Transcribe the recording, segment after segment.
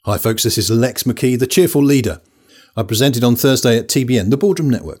Hi folks, this is Lex McKee, the Cheerful Leader. I presented on Thursday at TBN, the Boardroom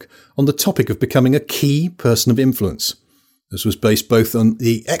Network, on the topic of becoming a key person of influence. This was based both on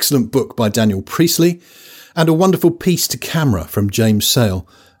the excellent book by Daniel Priestley and a wonderful piece to camera from James Sale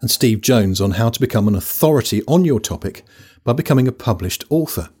and Steve Jones on how to become an authority on your topic by becoming a published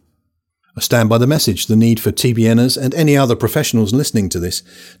author. I stand by the message, the need for TBNers and any other professionals listening to this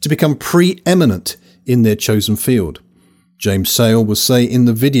to become preeminent in their chosen field. James Sale will say in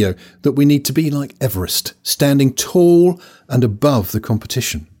the video that we need to be like Everest, standing tall and above the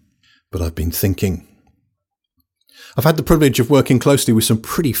competition. But I've been thinking. I've had the privilege of working closely with some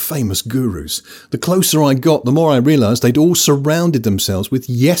pretty famous gurus. The closer I got, the more I realised they'd all surrounded themselves with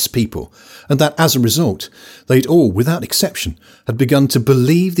yes people, and that as a result, they'd all, without exception, had begun to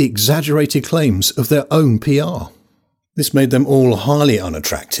believe the exaggerated claims of their own PR. This made them all highly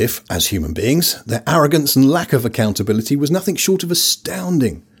unattractive as human beings. Their arrogance and lack of accountability was nothing short of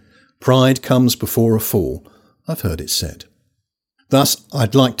astounding. Pride comes before a fall, I've heard it said. Thus,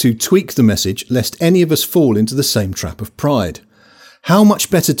 I'd like to tweak the message lest any of us fall into the same trap of pride. How much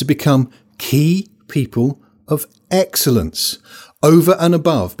better to become key people of excellence, over and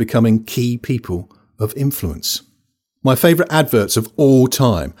above becoming key people of influence. My favourite adverts of all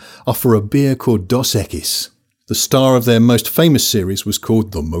time are for a beer called Dos Equis. The star of their most famous series was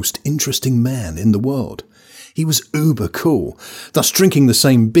called The Most Interesting Man in the World. He was uber cool, thus drinking the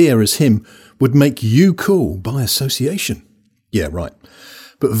same beer as him would make you cool by association. Yeah, right.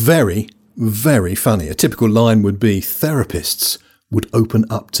 But very, very funny. A typical line would be, therapists would open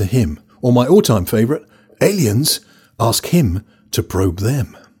up to him. Or my all-time favourite, aliens ask him to probe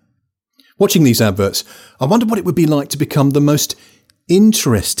them. Watching these adverts, I wonder what it would be like to become the most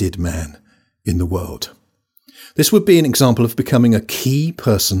interested man in the world. This would be an example of becoming a key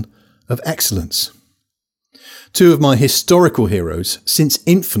person of excellence. Two of my historical heroes since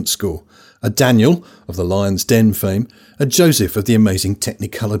infant school are Daniel, of the Lion's Den fame, and Joseph of the amazing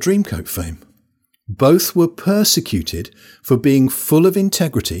Technicolor Dreamcoat fame. Both were persecuted for being full of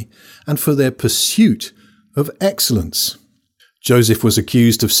integrity and for their pursuit of excellence. Joseph was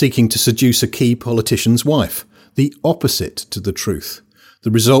accused of seeking to seduce a key politician's wife, the opposite to the truth.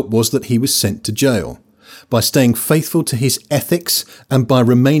 The result was that he was sent to jail. By staying faithful to his ethics and by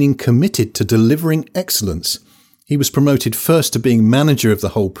remaining committed to delivering excellence, he was promoted first to being manager of the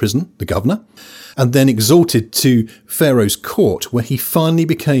whole prison, the governor, and then exalted to Pharaoh's court, where he finally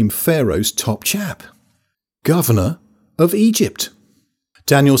became Pharaoh's top chap, governor of Egypt.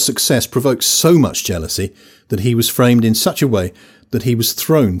 Daniel's success provoked so much jealousy that he was framed in such a way that he was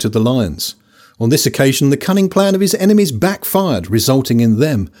thrown to the lions. On this occasion, the cunning plan of his enemies backfired, resulting in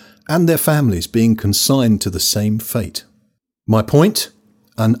them and their families being consigned to the same fate. My point?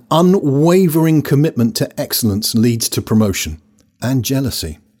 An unwavering commitment to excellence leads to promotion and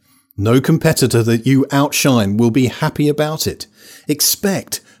jealousy. No competitor that you outshine will be happy about it.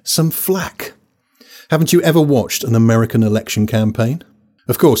 Expect some flack. Haven't you ever watched an American election campaign?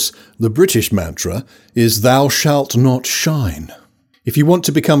 Of course, the British mantra is "Thou shalt not shine." If you want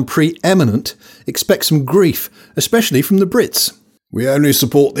to become preeminent, expect some grief, especially from the Brits. We only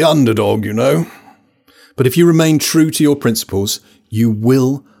support the underdog, you know. But if you remain true to your principles, you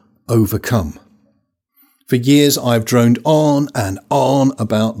will overcome. For years, I've droned on and on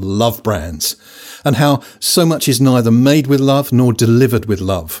about love brands and how so much is neither made with love nor delivered with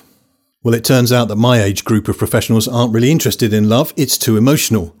love. Well, it turns out that my age group of professionals aren't really interested in love. It's too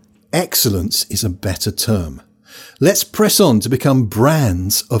emotional. Excellence is a better term. Let's press on to become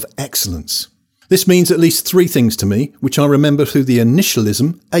brands of excellence. This means at least three things to me, which I remember through the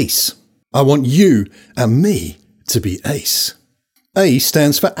initialism ACE. I want you and me to be ACE. A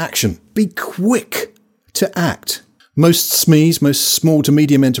stands for action. Be quick to act. Most SMEs, most small to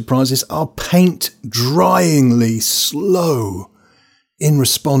medium enterprises, are paint-dryingly slow in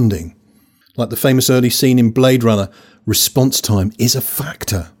responding. Like the famous early scene in Blade Runner, response time is a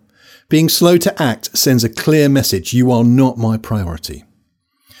factor. Being slow to act sends a clear message: you are not my priority.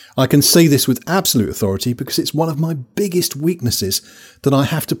 I can say this with absolute authority because it's one of my biggest weaknesses that I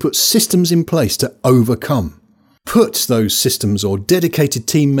have to put systems in place to overcome. Put those systems or dedicated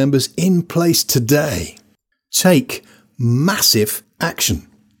team members in place today. Take massive action.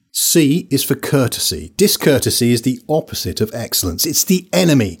 C is for courtesy. Discourtesy is the opposite of excellence. It's the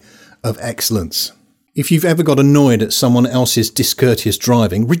enemy of excellence. If you've ever got annoyed at someone else's discourteous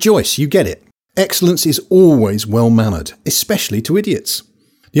driving, rejoice, you get it. Excellence is always well-mannered, especially to idiots.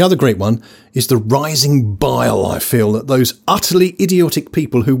 The other great one is the rising bile I feel at those utterly idiotic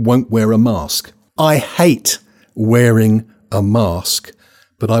people who won't wear a mask. I hate wearing a mask,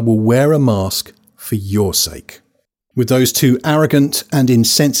 but I will wear a mask for your sake. With those too arrogant and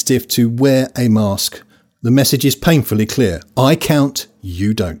insensitive to wear a mask, the message is painfully clear. I count,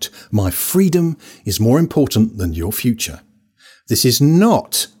 you don't. My freedom is more important than your future. This is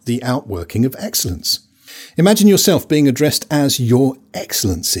not the outworking of excellence. Imagine yourself being addressed as Your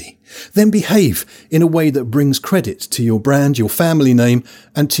Excellency. Then behave in a way that brings credit to your brand, your family name,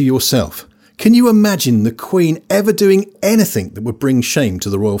 and to yourself. Can you imagine the Queen ever doing anything that would bring shame to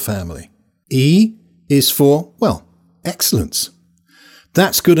the royal family? E is for, well, excellence.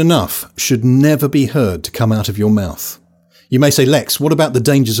 That's good enough should never be heard to come out of your mouth. You may say, Lex, what about the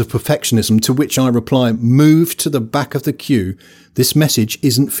dangers of perfectionism? To which I reply, move to the back of the queue. This message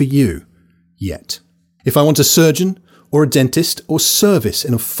isn't for you yet. If I want a surgeon or a dentist or service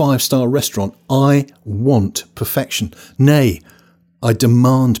in a 5-star restaurant, I want perfection. Nay, I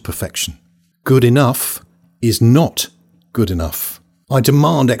demand perfection. Good enough is not good enough. I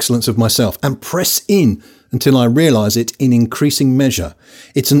demand excellence of myself and press in until I realise it in increasing measure.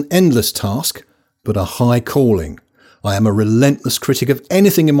 It's an endless task, but a high calling. I am a relentless critic of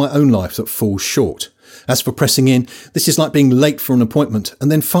anything in my own life that falls short. As for pressing in, this is like being late for an appointment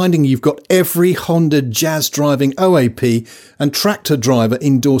and then finding you've got every Honda Jazz driving OAP and tractor driver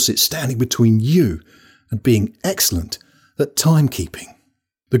in Dorset standing between you and being excellent at timekeeping.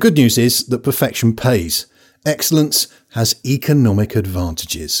 The good news is that perfection pays. Excellence has economic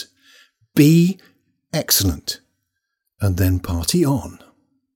advantages. Be excellent and then party on.